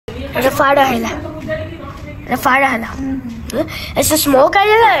फाड़ा है ऐसे स्मोक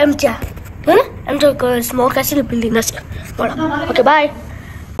आएगा एमचा है ना एमचा स्मोक ऐसे बिल्डिंग नस बड़ा ओके बाय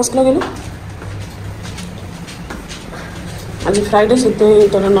मस्त लगे आज फ्राइडे से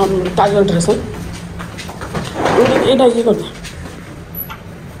तोर ताजा ड्रेस है ये कर दे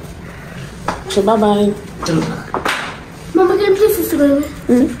बाय बाय मम्मा के एमची सुसु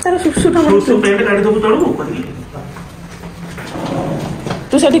तार सुसु पेंट काढी दबु तळु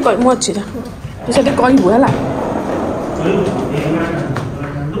तू सेठी कह मु अच्छी तू सेठी कहबू है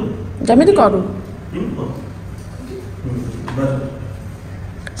जमीती करू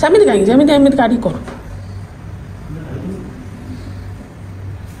सेमती कहीं जमीती एमती काढ़ी कर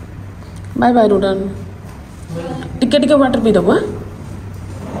बाय बाय रुडान टिके टिके वाटर पी दबु हाँ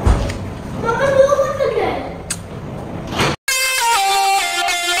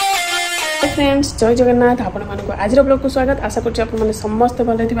फ्रेंड्स जय जगन्नाथ आपण मानक आज ब्लॉग को स्वागत आशा करछि आपण माने समस्त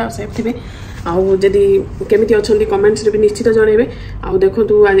भले थिबे आ सेफ थिबे आ जदी केमिति अछंती कमेंट्स रे भी निश्चित जणेबे आ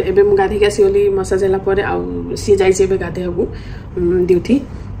देखंतु एबे मु गाधी के आसीली मसाज हला परे आ सी जाई छे एबे गाधे हबु ड्यूटी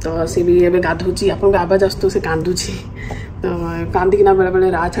तो से भी एबे गाधुची आपण आवाज आस्तु से कांदुची तो कांदी किना बेले बेले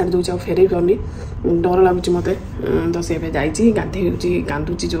रा छाड़ दूची आ फेरे करनी डर लागुची मते तो से एबे जाईची गाधे होची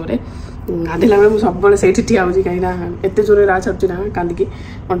कांदुची जोरे गाधेला बेले सब बेले सेठी ठिया होची काईना एते जोरे रा छाड़ची ना कांदी की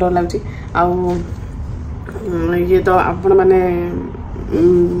डर लागुची आ ये तो आपण माने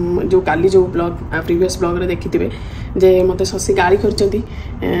जो काली जो ब्लॉग प्रीवियस ब्लॉग रे देखिथिबे जे मते ससी गाड़ी करचंती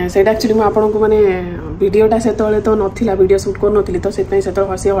सेटा एक्चुअली म आपन को माने वीडियोटा से तळे तो नथिला वीडियो शूट कर नथिली तो सेत पई से तो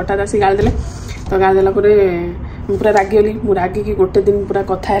हसी हठात आसी गाड़ी देले तो गाड़ी देला परे पूरा रागिली मु रागी की गोटे दिन पूरा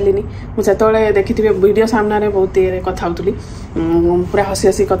कथा हेलिनी मु से तळे देखिथिबे वीडियो सामना रे बहुत कथा होतली पूरा हसी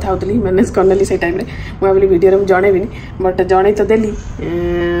हसी कथा होतली मैनेज करनेली से टाइम रे मु भाबली वीडियो रे जणेबिनी बट जणे तो देली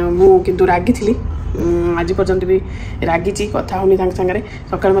मु किंतु रागी थिली आज पर्यंत भी रागी कथा होनी संगे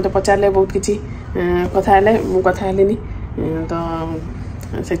सका मत पचारे बहुत किसी कथा मु कथा हेनी तो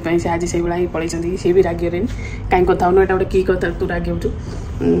से आज से भाई पलि सी भी रागी कहीं कथा हो गोटे कि कथा तू रागी हो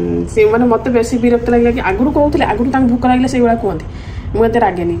से मैंने मत बेसी विरक्त लगे कि आगुरी कहते आगुरी भोक लगे से भाया कहते मुझे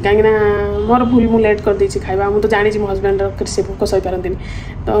रागेनि कहीं मोर भूल मु लेट कर देछि खाइबा मु तो जानी मो हस्बैंड से भोक सही पारती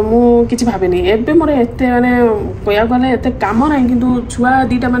तो मुझे भावेनि एबे मोर एते माने कया गले एते काम ना किंतु छुआ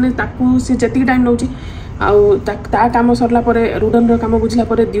दीटा माने ताकू से जति टाइम नउछि आउ ता काम सरला परे रुडन रो काम बुझला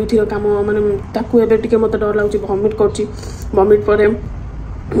परे ड्यूटी रो काम माने ताकू एबे टिके मते डर लागुछि वॉमिट करछि वॉमिट परे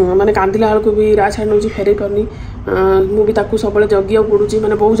माने कांदिला हाल को भी रा छाड़ नउछि फेरे करनी मु भी ताकू सब जगिया पड़ुची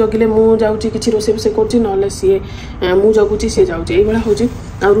माने बहु जगिले मु जाउची किछि रोसे से करछि नले सी मु जगुची से जाउची एई बला होची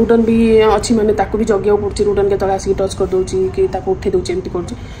आ रुडन भी अछि माने ताकू भी जगिया पड़ुची रुडन के तळे आसी टच कर दोची कि ताकू उठे दोची एमती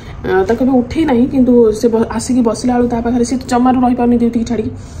करछि ताकू भी उठे नाही किंतु से आसी की बसला आलु ता पाखरे से जमारू रहि पानी ड्यूटी की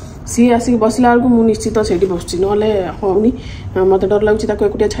छाड़ी सी आसी बसला आलु मु निश्चित सेठी बसछि नले होउनी मते डर लागुची ताकू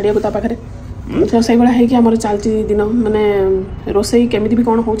एकुटिया छाड़िया को ता पाखरे तो से भाया है आम चलती दिन माने रोसई केमी भी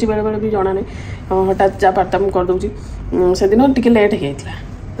कौन हो बेले बेले भी जना नहीं हठात जा पार्ता मुझे करदे से दिन टी लेट होता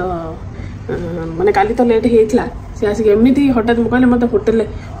तो माने काली तो लेट होता सी आसिक एमती हठात मुझे कहले मत होटेल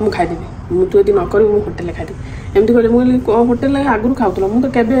मुझे खाईदेवी मुझे तू यदि नक मुझे होटेल खाईदेवी एमती कहले मुझे होटेल आगुरी खाऊल मुझे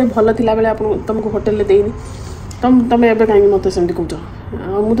केवे भल थिला बेले आपन तुमको होटेल देनी तुम एवं कहीं मत सेमती कौच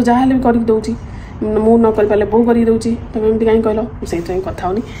मुझे तो जहाँ भी करके दौची मु न कर पाले बो करी दउची तुम एमती कहीं कहलो से कथा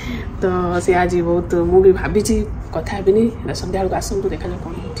होनी तो से आज बहुत मु भी भाभी कथा हेबिनी संध्या बेलू आसतु देखा जाए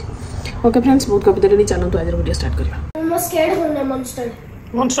कौन होती ओके फ्रेंड्स बहुत कविता रेडी चलतु आज वीडियो स्टार्ट करबा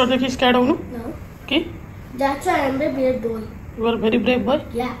मॉन्स्टर देखि स्कैर्ड होनु की that's why I am a brave boy you are very brave boy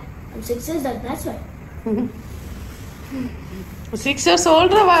या I am 6 years old that's why 6 years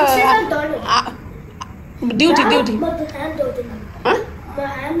old duty मत हैंड दो हां मैं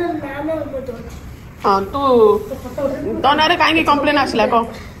हैंड नाम मत दो हाँ तू तो नारे कहीं कंप्लेन आसला को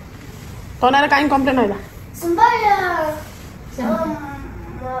तो नारे कहीं कंप्लेन आइला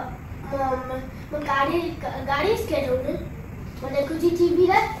गाड़ी स्केट होने मैं देखो जी टीवी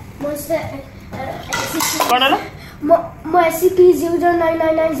रे मुझसे कौन है मैं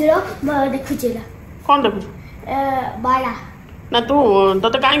SCP-09990 मैं देखो चला कौन देखो बाला ना तू तो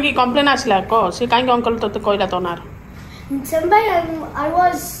कहीं कंप्लेन आसला को से कहीं अंकल तो कहला तो नार somebody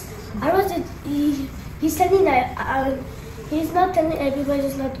I was he's telling that he's not telling everybody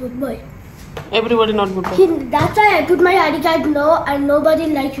is not good boy. Everybody not good boy. That's why I put my ID card no and nobody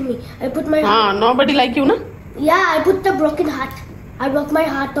like me. I put my nobody like you na? Yeah, I put the broken heart. I broke my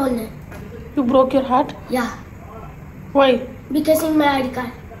heart on it. You broke your heart? Yeah. Why? Because in my ID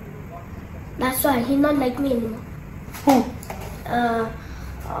card. That's why he's not like me anymore. Who?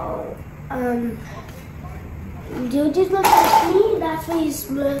 Duty is not like me. That's why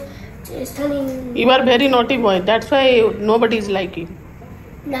he's telling. You are very naughty boy. That's why nobody is like you.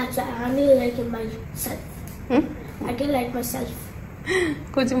 That's I only like myself. I can like myself.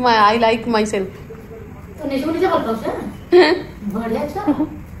 कुछ I like myself. तो नहीं छोटी से बोल पाऊँ ना बढ़िया अच्छा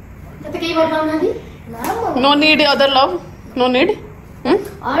तो कहीं बोल पाऊँ ना दी No need other love. No need.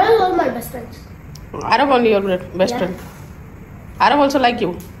 I love my best friends. Arav only your best friend. Arav also like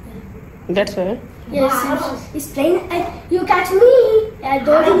you. That's why. Yes, he's playing. You catch me. I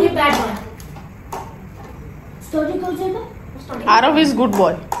don't you bad boy. Story goes in. Arav is good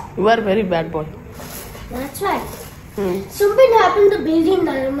boy. You are very bad boy. That's right. Something happened to the building,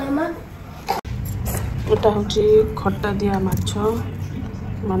 Mama. এটা হচ্ছে খটা দিয়া মাছ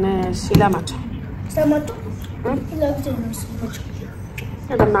মানে শিলা মাছ Tomato.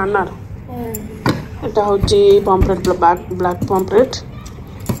 এটা নানার এটা হচ্ছে pomfret black pomfret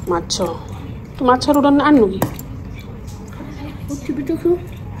মাছ তু মাছ রুডন আনু কি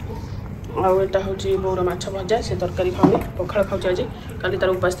ଆଉ ଏଇଟା ହେଉଛି ବୋଉର ମାଛ ଭଜା ସେ ତରକାରୀ ଖାଉନି ପଖାଳ ଖାଉଛି ଆଜି କାଲି ତାର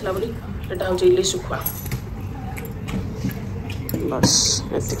ଉପାସ ଥିଲା ବୋଲି ଏଇଟା ହେଉଛି ଇଲିଶ ଶୁଖୁଆ ବସ୍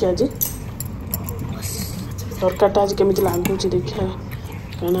ଏତିକି ଆଜି ତରକାରୀଟା ଆଜି କେମିତି ଲାଗୁଛି ଦେଖିବା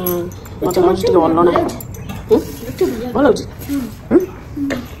କାହିଁକିନା ମୋତେ ଲାଗୁଛି ଟିକେ ଅଲଣା ଭଲ ହେଉଛି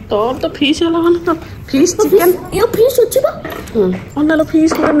ତୋର ତ ଫିସ୍ ହେଲା ମାନେ ତ ଫିସ୍ ଚିକେନ୍ ଫିସ୍ ଅଛି ବା ଅନାଲ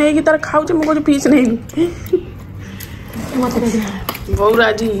ଫିସ୍ ଗୋଟେ ନେଇକି ତାର ଖାଉଛି ମୁଁ କହୁଛି ଫିସ୍ ନେଇନି ବୋଉର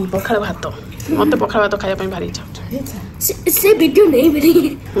ଆଜି ପଖାଳ ଭାତ ମୋତେ ପଖାଳ ଭାତ ଖାଇବା ପାଇଁ ଭାରି ଇଚ୍ଛା ହେଉଛି ସେ ଭିଡ଼ିଓ ନେଇ ବନେଇ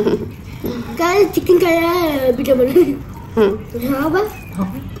କାଲି ଚିକେନ୍ ଖାଇବା ଭିଡ଼ିଓ ବନେଇ ହଁ ବା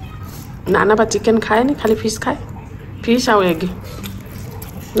ନାନା ବା ଚିକେନ୍ ଖାଏନି ଖାଲି ଫିସ୍ ଖାଏ ଫିସ୍ ଆଉ ଏଗ୍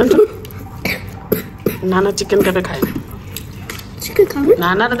ନାନା ଚିକେନ୍ କେବେ ଖାଏନି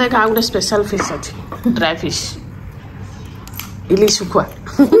ନାନାର ଦେଖ ଆଉ ଗୋଟେ ସ୍ପେଶାଲ ଫିସ୍ ଅଛି ଡ୍ରାଏ ଫିସ୍ ଇଲିଶ ଶୁଖୁଆ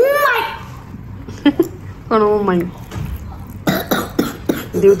କ'ଣ ମୋ ମାଇଁ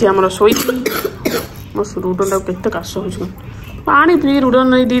ଡ୍ୟୁଟି ଆମର ଶୋଇଛି ମୋ ରୁଡନଟାକୁ କେତେ କାଶ ହେଉଛି ପାଣି ପିଇ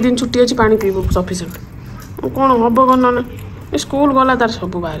ରୁଡନ 2 ଦିନ ଛୁଟି ଅଛି ପାଣି ପିଇବୁ ସଫିସିଏଣ୍ଟ କ'ଣ ହବ କ'ଣ ନା ସ୍କୁଲ ଗଲା ତାର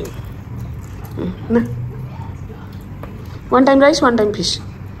ସବୁ ବାହାରିବ ନା 1 time rice 1 time fish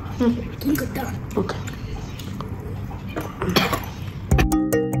okay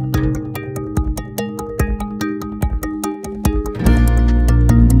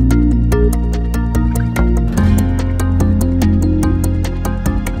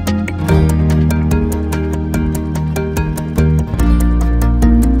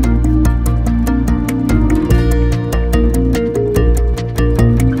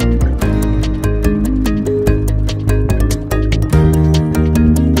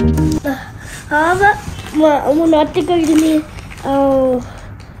ମୁଁ ନଟି କରିନି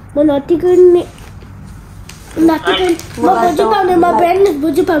ମୁଁ ନଟି କରିନି ମୋ ବୁଝିପାରୁନି ମୋ ବ୍ରେନ୍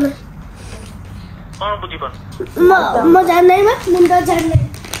ବୁଝିପାରୁନି କ'ଣ ବୁଝିପାରୁନି ମୁଁ ଜାଣିନାହିଁ ବା ମୁଣ୍ଡ ଜାଣିନାହିଁ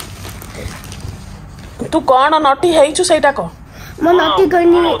ତୁ କ'ଣ ନଟି ହେଇଛୁ ସେଇଟା କହ ମୁଁ ନଟି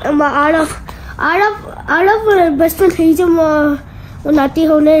କରିନି ଆରବ ବେଷ୍ଟ ଫ୍ରେଣ୍ଡ ହେଇଛୁ ମୋ ନଟି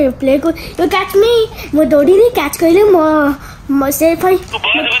ହଉନି ପ୍ଲେ କୁ ୟୁ କ୍ୟାଚ୍ ମି ମୁଁ ଦୌଡ଼ିନି କ୍ୟାଚ୍ କରିଲି ମୋ ସେ ପାଇଁ ତୁ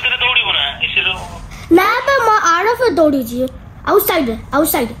ବସ୍ ଭିତରେ ଦୌଡ଼ିବୁ ନା ନା ବା ମୋ ଆରବ ଦୌଡ଼ିଛି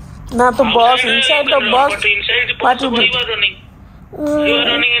ଆଉଟସାଇଡ୍ ନା ତ bus inside the bus what you do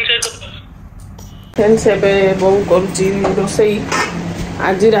friends ଏବେ ବୋଉ କରୁଛି ରୋଷେଇ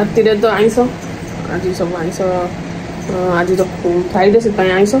ଆଜି ରାତିରେ ତ ଆଇଁଷ ଆଜି ସବୁ ଆଇଁଷ ଆଜି ତ ଫ୍ରାଇଡେ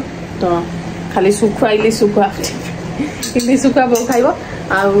ସେଥିପାଇଁ ଆଇଁଷ ତ ଖାଲି ଶୁଖୁଆ ଇଲିଶ ଶୁଖୁଆ ବୋଉ ଖାଇବ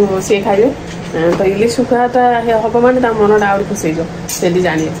ଆଉ ସିଏ ଖାଇବେ ତ ଇଲିଶ ଶୁଖୁଆଟା ହବ ମାନେ ତା ମନଟା ଆହୁରି ଖୁସି ହେଇଯିବ ଯଦି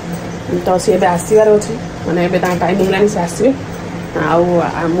ଜାଣିବେ ତ ସିଏ ଏବେ ଆସିବାର ଅଛି ମାନେ ଏବେ ତାଙ୍କ ଟାଇମ୍ ହେଇଗଲାଣି ସେ ଆସିବେ ଆଉ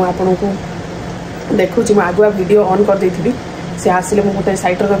ମୁଁ ଆପଣଙ୍କୁ ଦେଖୁଛି ମୁଁ ଆଗୁଆ ଭିଡ଼ିଓ ଅନ୍ କରିଦେଇଥିଲି ସେ ଆସିଲେ ମୁଁ ଗୋଟେ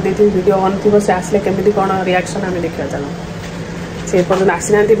ସାଇଟ୍ରେ ରଖିଦେଇଥିଲି ଭିଡ଼ିଓ ଅନ୍ ଥିବ ସେ ଆସିଲେ କେମିତି କ'ଣ ରିଆକ୍ସନ୍ ଆମେ ଦେଖିବା ଚାଲ ସେ ଏପର୍ଯ୍ୟନ୍ତ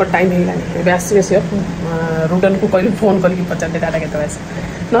ଆସିନାହାନ୍ତି ବଟ୍ ଟାଇମ୍ ହେଇଗଲାଣି ଏବେ ଆସିବେ ସିଏ ରୁଡନକୁ କହିଲି ଫୋନ୍ କରିକି ପଚାରିଲେ ଦାଦା କେତେବେଳେ ଆସିବେ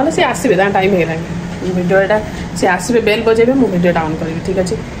ନହେଲେ ସେ ଆସିବେ ତାଙ୍କ ଟାଇମ୍ ହେଇଗଲାଣି ଭିଡ଼ିଓଟା ସେ ଆସିବେ ବେଲ୍ ବଜେଇବେ ମୁଁ ଭିଡ଼ିଓଟା ଅନ୍ କରିବି ଠିକ୍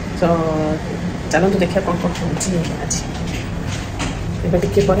ଅଛି ତ ଚାଲନ୍ତୁ ଦେଖିବା କ'ଣ କ'ଣ ହେଉଛି ଆଜି ଏବେ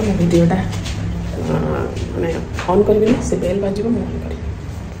ଟିକେ ପରେ ମୁଁ ଭିଡ଼ିଓଟା ମାନେ ଅନ୍ କରିବିନି ସେ ବେଲ୍ ବାଜିବ ମୁଁ ଅନ୍ କରିବି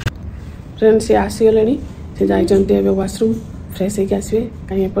ଫ୍ରେଣ୍ଡ ସେ ଆସିଗଲେଣି ସେ ଯାଇଛନ୍ତି ଏବେ ୱାସରୁମ୍ ଫ୍ରେଶ୍ ହେଇକି ଆସିବେ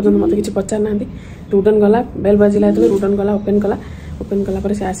କାହିଁ ଏପର୍ଯ୍ୟନ୍ତ ମୋତେ କିଛି ପଚାରିନାହାନ୍ତି ରୁଡନ୍ ଗଲା ବେଲ୍ ବାଜିଲା ଯେତେବେଳେ ରୁଡନ୍ ଗଲା ଓପେନ୍ କଲା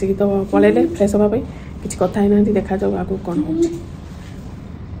ପରେ ସେ ଆସିକି ତ ପଳେଇଲେ ଫ୍ରେଶ୍ ହେବା ପାଇଁ କିଛି କଥା ହେଇନାହାନ୍ତି ଦେଖାଯାଉ ଆଗକୁ କ'ଣ ହେଉଛି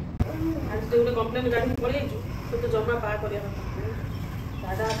ଆଜି ଗୋଟେ କମ୍ପ୍ଲେନ୍ ଗାଡ଼ି ପଳେଇଛୁ ତ ଜମା ପା କରିବା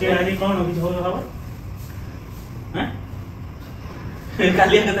କଥା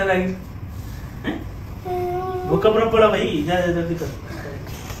କାଲି କଥା ଲାଗିଛି भूख प्रबल भाई जा जल्दी कर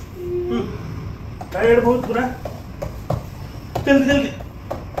टायर्ड बहुत पूरा जल्दी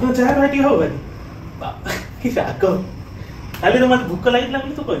तो चाय भाटी हो भाई कि साको खाली तो मत भूख लागिला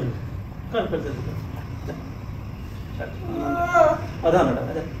बोली तो कहली कर जल्दी कर आधा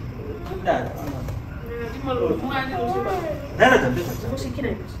घंटा जा ना ना जल्दी ମୁଁ ଶିଖି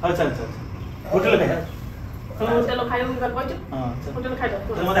ନାହିଁ हां चल चल होटल खाया ହୋଟେଲ ଖାଇବାକୁ ଗଲେ କହିଛ हां ହୋଟେଲ ଖାଇଦବ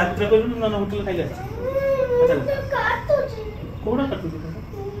तो मत आपुत्र कोइ न होटल खाइला चल कोडा काटू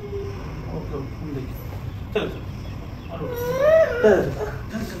ओके हम देख चल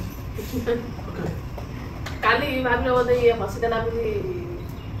କାଲି ଭାବିଲେ ବୋଧେ ଇଏ ହସିଦେଲା ବୋଲି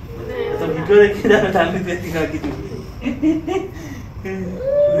ମାନେ तो वीडियो देखि जा डालनी देती का की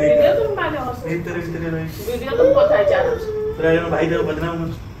वीडियो तुम काले हस भीतर भीतर रही वीडियो तुम କଥା ହେଇଛ आराम से फिर ये भाई देव बदनाम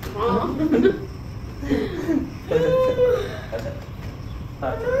हां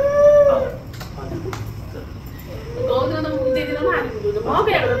କୋଉଦିନ ତମେ ବୁଝେଇ ଦିନ ନା ଆଜି ବୁଝୁଛ ମୋ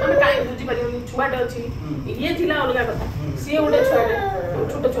କହିବା କଥା ତମେ କାଇଁ ବୁଝି ପାରିବନି ଛୁଆଟେ ଅଛି ଇଏ ଥିଲା ଅଲଗା କଥା ସିଏ ଗୋଟେ ଛୁଆଟେ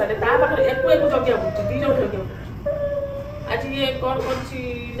ଛୋଟ ଛୁଆଟେ ତା ପାଖରେ ଏକୁ ଜଗିବାକୁ ପଡୁଛି 2 ଜଣ ଜଗିବାକୁ ପଡୁଛି ଆଜି ଇଏ କଣ କରୁଛି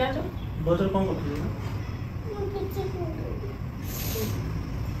ଜାଣିଛ बोतल कौन करती है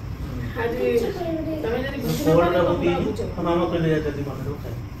ଆଜି ତମେ ଯଦି ବୁଝିନ फोड़ ମାନେ का ତମେ भी ବୁଝ हम मामा को ले जाते थे मामा को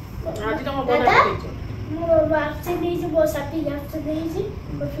ଆଜି ତମ ବନା ହେଇଛି ମୋ ବାପସେ ଦେଇଛି ମୋ ସାଥି ଗ୍ୟାପସେ ଦେଇଛି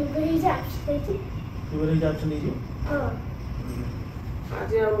ମୋ ଫିଗର ହେଇଛି ଆପ୍ସ ଦେଇଛି फिर ही जाते नहीं जो ହଁ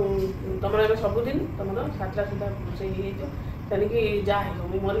ଆଜି ଆଉ ତମର ଏବେ ସବୁଦିନ ତମର 7ଟା ସୁଦ୍ଧା ରୋଷେଇ ହେଇଯିବ ତେଣିକି ଯାହା ହେଇଯିବ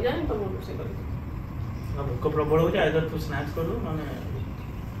ମୁଁ ମରିଯାଏ ତମ ରୋଷେଇ କରିବି अब को प्रबल हो जाए अगर तू स्नैक्स कर दो माने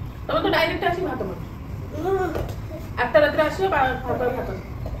ତମେ ତ ଡାଇରେକ୍ଟ ଆସି ଭାତ ମାର 8ଟା ରାତିରେ ଆସିବ ଭାତ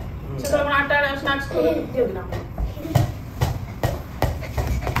ସେତେବେଳେ କଣ 8ଟା ବେଳେ ସ୍ନାକ୍ସ ଦିଅନ୍ତି ନା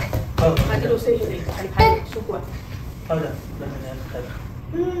ଆଜି ରୋଷେଇ ହେଇଯାଇଛି ଖାଲି ଖାଇ ଶୁଖୁଆ आ जा खा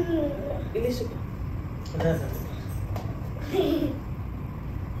ଇଲିଶ ଶୁଖୁଆ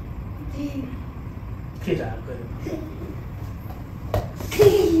खीरा कर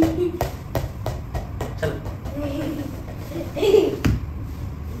चल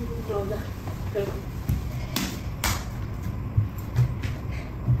ରହୁଦା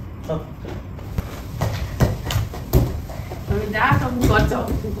ତମେ ଯାହା ସବୁ କରିଛ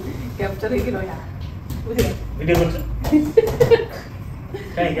କ୍ୟାପଚର ହେଇକି ରହିଲା ବୁଝିଲ वीडियो कर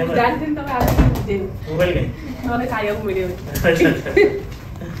काय क्या ଜାଣିଥିଲି ତମେ ଆସିକି ବୁଝେଇବ मोबाइल नहीं ନହେଲେ ଖାଇବାକୁ ମିଳିବନି अच्छा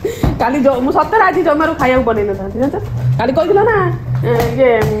କାଲି ମୁଁ ସତରେ ଆଜି ଜମାରୁ ଖାଇବାକୁ ବନେଇ ନଥାନ୍ତି ଜାଣିଛ କାଲି କହିଥିଲ ନା ଇଏ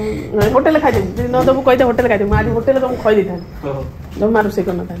ହୋଟେଲ ଖାଇଦେବି ଯଦି ନ ଦେବୁ କହିଦେ ହୋଟେଲ ଖାଇଦେବି ମୁଁ ଆଜି ହୋଟେଲ ତମକୁ ଖୋଇ ଦେଇଥାନ୍ତି ଜମା ରୋଷେଇ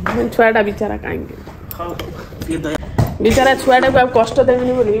କରିନଥାନ୍ତି ଛୁଆଟା ବିଚାରା କାହିଁକି ବିଚାରା ଛୁଆଟାକୁ ଆଉ କଷ୍ଟ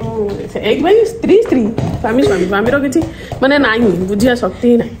ଦେବିନି ବୋଲି ମୁଁ ଏଇଥିପାଇଁ ସ୍ତ୍ରୀ ସ୍ୱାମୀ ସ୍ୱାମୀର କିଛି ମାନେ ନାହିଁ ବୁଝିବା ଶକ୍ତି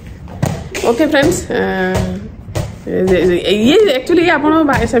ହିଁ ନାହିଁ ଓକେ ଫ୍ରେଣ୍ଡସ୍ ଇଏ ଆକ୍ଚୁଆଲି ଆପଣ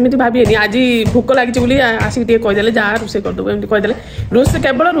ସେମିତି ଭାବିବେନି ଆଜି ଭୋକ ଲାଗିଛି ବୋଲି ଆସିକି ଟିକେ କହିଦେଲେ ଯାହା ରୋଷେଇ କରିଦେବୁ ଏମିତି କହିଦେଲେ ରୋଷେଇ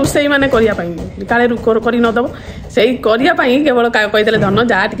କେବଳ ରୋଷେଇ ମାନେ କରିବା ପାଇଁ କାଳେ କରି ନଦେବ ସେଇ କରିବା ପାଇଁ କେବଳ କହିଦେଲେ ଧନ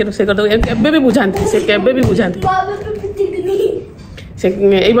ଯାହା ଟିକେ ରୋଷେଇ କରିଦେବୁ କେବେ ବି ବୁଝାନ୍ତି ସେ କେବେ ବି ବୁଝାନ୍ତି ସେ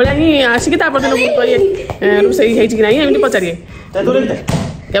ଏଇଭଳିଆ ହିଁ ଆସିକି ତାପର ଦିନ କହିବେ ରୋଷେଇ ହେଇଛି କି ନାହିଁ ଏମିତି ପଚାରିବେ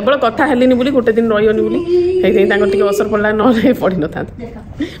କେବଳ କଥା ହେଲିନି ବୋଲି ଗୋଟେ ଦିନ ରହିବନି ବୋଲି ସେଇଥିପାଇଁ ତାଙ୍କର ଟିକେ ଅସର ପଡ଼ିଲା ନହେଲେ ପଡ଼ିନଥାନ୍ତା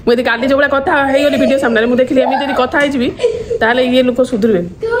ମୁଁ ଯଦି କାଲି ଯେଉଁଭଳିଆ କଥା ହେଇଗଲି ଭିଡ଼ିଓ ସାମ୍ନାରେ ମୁଁ ଦେଖିଲି ଏମିତି ଯଦି କଥା ହେଇଯିବି ତାହେଲେ ଇଏ ଲୋକ ସୁଧୁରିବେନି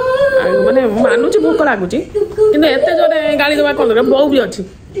ଆଉ ମାନେ ମାନୁଛି ଭୋକ ଲାଗୁଛି କିନ୍ତୁ ଏତେ ଜୋରେ ଗାଳି ଦେବା କ'ଣ ଦରକାର ବୋଉ ବି ଅଛି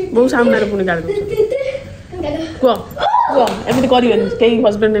ବୋଉ ସାମ୍ନାରେ ପୁଣି ଗାଳି ଦେଉଛି କୁହ ଏମିତି କରିବେନି କେହି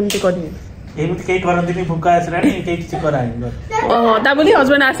ହଜବେଣ୍ଡ ଏମିତି କରିବେନି ଏମିତି କେହି କରନ୍ତିନି ଭୋକ ଆସିଲାଣି କେହି କିଛି କରାନି ଓହୋ ତା ବୋଲି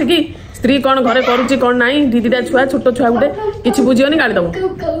ହଜବେଣ୍ଡ ଆସିକି ସ୍ତ୍ରୀ କ'ଣ ଘରେ କରୁଛି କ'ଣ ନାହିଁ ଦିଦିଟା ଛୁଆ ଛୋଟ ଛୁଆ ଗୋଟେ କିଛି ବୁଝିବନି ଗାଳି ଦେବ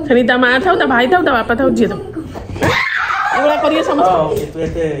ସେଠି ତା ମା ଥାଉ ତା ଭାଇ ଥାଉ ତା ବାପା ଥାଉ ଯିଏ ଥାଉ ଏଗୁଡ଼ା କରିବେ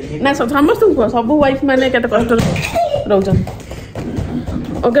ସମସ୍ତେ ନା ସମସ୍ତଙ୍କୁ କୁହ ସବୁ ୱାଇଫ୍ ମାନେ କେତେ କଷ୍ଟରେ ରହୁଛନ୍ତି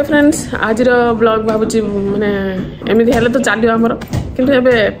ଓକେ ଫ୍ରେଣ୍ଡସ୍ ଆଜିର ବ୍ଲଗ୍ ଭାବୁଛି ମାନେ ଏମିତି ହେଲେ ତ ଚାଲିବ ଆମର କିନ୍ତୁ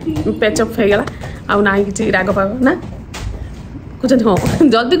ଏବେ ପ୍ୟାଚଅପ୍ ହେଇଗଲା ଆଉ ନାହିଁ କିଛି ରାଗ ପାଗ ନା କହୁଛନ୍ତି ହଁ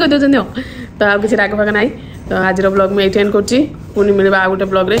ଜଲ୍ଦି କହିଦେଉଛନ୍ତି ହଁ ତ ଆଉ କିଛି ରାଗ ଫାଗ ନାହିଁ ତ ଆଜିର ବ୍ଲଗ୍ ମୁଁ ଏଇଠି ଏଣ୍ଡ କରୁଛି ପୁଣି ମିଳିବା ଆଉ ଗୋଟେ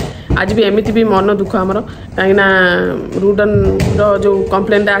ବ୍ଲଗ୍ରେ ଆଜି ବି ଏମିତି ବି ମନ ଦୁଃଖ ଆମର କାହିଁକିନା ରୁଡନ୍ର ଯେଉଁ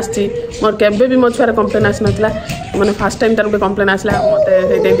କମ୍ପ୍ଲେନ୍ଟା ଆସିଛି ମୋର କେବେ ବି ମୋ ଛୁଆର କମ୍ପ୍ଲେନ୍ ଆସିନଥିଲା ମାନେ ଫାର୍ଷ୍ଟ ଟାଇମ୍ ତାର ଗୋଟେ କମ୍ପ୍ଲେନ୍ ଆସିଲା ମୋତେ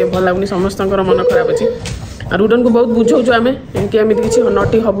ସେଇଥିପାଇଁ ଟିକେ ଭଲ ଲାଗୁନି ସମସ୍ତଙ୍କର ମନ ଖରାପ ଅଛି ରୁଡନ୍କୁ ବହୁତ ବୁଝାଉଛୁ ଆମେ କି ଏମିତି କିଛି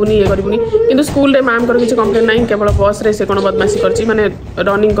ନଟି ହେବୁନି ଇଏ କରିବୁନି କିନ୍ତୁ ସ୍କୁଲରେ ମ୍ୟାମ୍ଙ୍କର କିଛି କମ୍ପ୍ଲେନ୍ ନାହିଁ କେବଳ ବସ୍ରେ ସେ କ'ଣ ବଦମାସି କରିଛି ମାନେ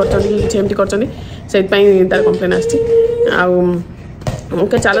ରନିଂ କରିଛନ୍ତି କି କିଛି ଏମିତି କରିଛନ୍ତି ସେଇଥିପାଇଁ ତାର କମ୍ପ୍ଲେନ୍ ଆସିଛି ଆଉ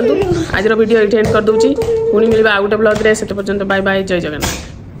ओके चलतु आज वीडियो ये एंड कर दूची पुणी मिलवा आउ गोटे ब्लॉग रे सेते पर्यंत बाय बाय जय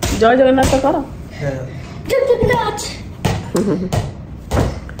जगन्नाथ कर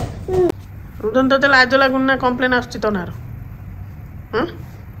रुदन तो लाज लगुन ना कंप्लेन आछी तो नार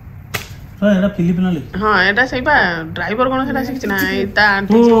हां एटा फिलिपिनो लिख हां एटा सही बा ड्राइवर कोन सेटा शिखछि ना ता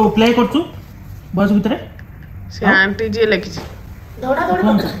आंटी तू प्ले करछु बस भीतर से आंटी जी लिखछि दौड़ा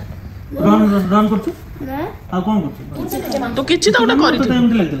रन करछु ना आ कोन करछु तू किछि तो उटा करि तो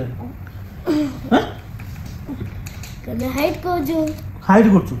एमती लागला हां कने हाइट को जो हाइट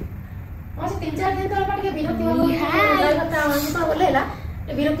करछु आज 3-4 दिन तक के विरक्ति हो गई है लगा था हम तो बोलेला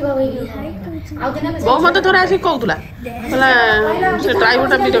ବିରକ୍ତି ଭାବ ହେଇକି ଆଉ ଦିନ ବୋଉ ମତେ ଥରେ ଆସି କହୁଥିଲା ହେଲା ସେ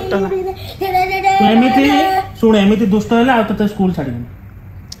ଡ୍ରାଇଭରଟା ବିରକ୍ତ ହେଲା ଏମିତି ଶୁଣ ଏମିତି ଦୁଷ୍ଟ ହେଲେ ଆଉ ତତେ ସ୍କୁଲ ଛାଡ଼ିବିନି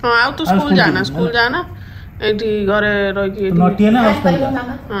ହଁ ଆଉ ତୁ ସ୍କୁଲ ଯାନା ଏଇଠି ଘରେ ରହିକି ନଟିଏ ନା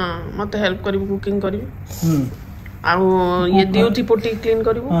ହଁ ମତେ ହେଲ୍ପ କରିବୁ କୁକିଂ କରିବୁ ଆଉ ଇଏ ଦିଉତି ପୋଟି କ୍ଲିନ୍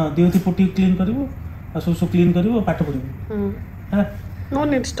କରିବୁ ହଁ ଦିଉତି ପୋଟି କ୍ଲିନ୍ କରିବୁ ଆଉ ସବୁ କ୍ଲିନ୍ କରିବୁ ପାଠ ପଢ଼ିବୁ ହେଲା नो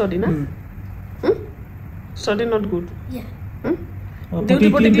नीड स्टडी ना study not good duty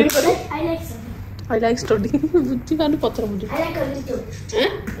potty clean करो I like I study. Like study बुद्धि कानु पत्र बुद्धि I like cooking too.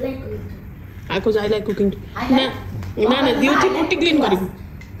 I like cooking too. आको आई लाइक कुकिंग ना ना ना duty potty clean करिबु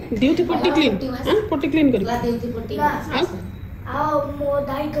duty potty clean potty clean करिबु La Deuti potty I'll more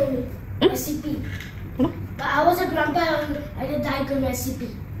die going recipe. I was a grandpa and I did die going recipe.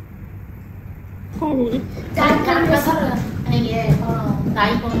 कौन बोली Die going recipe. अनि ये कोन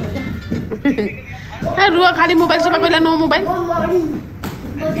दाई कोन ए रुआ खाली mobile से पहले no mobile One morning.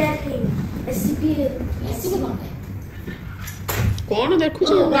 But that thing. Recipe. Recipe कोन कौन देखु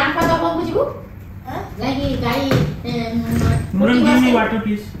छी ग्रांडपा का कोन बुझिबु लागी गाई रुडन give me water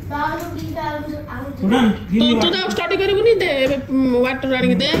please रुडन give me तू तो स्टडी करिबु नी दे वाटर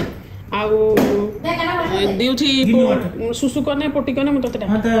आनी दे आउ दिउथि सुसु करने पोटी करने मत तते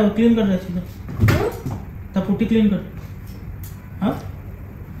हां त क्लीन कर रही त पोटी क्लीन कर हां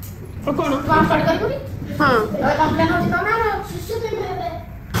और कौन काम कर करिबु हां कंप्लेन होछि तो ना सुसु पे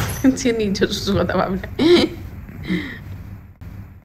से निज सुसु कथा भाबले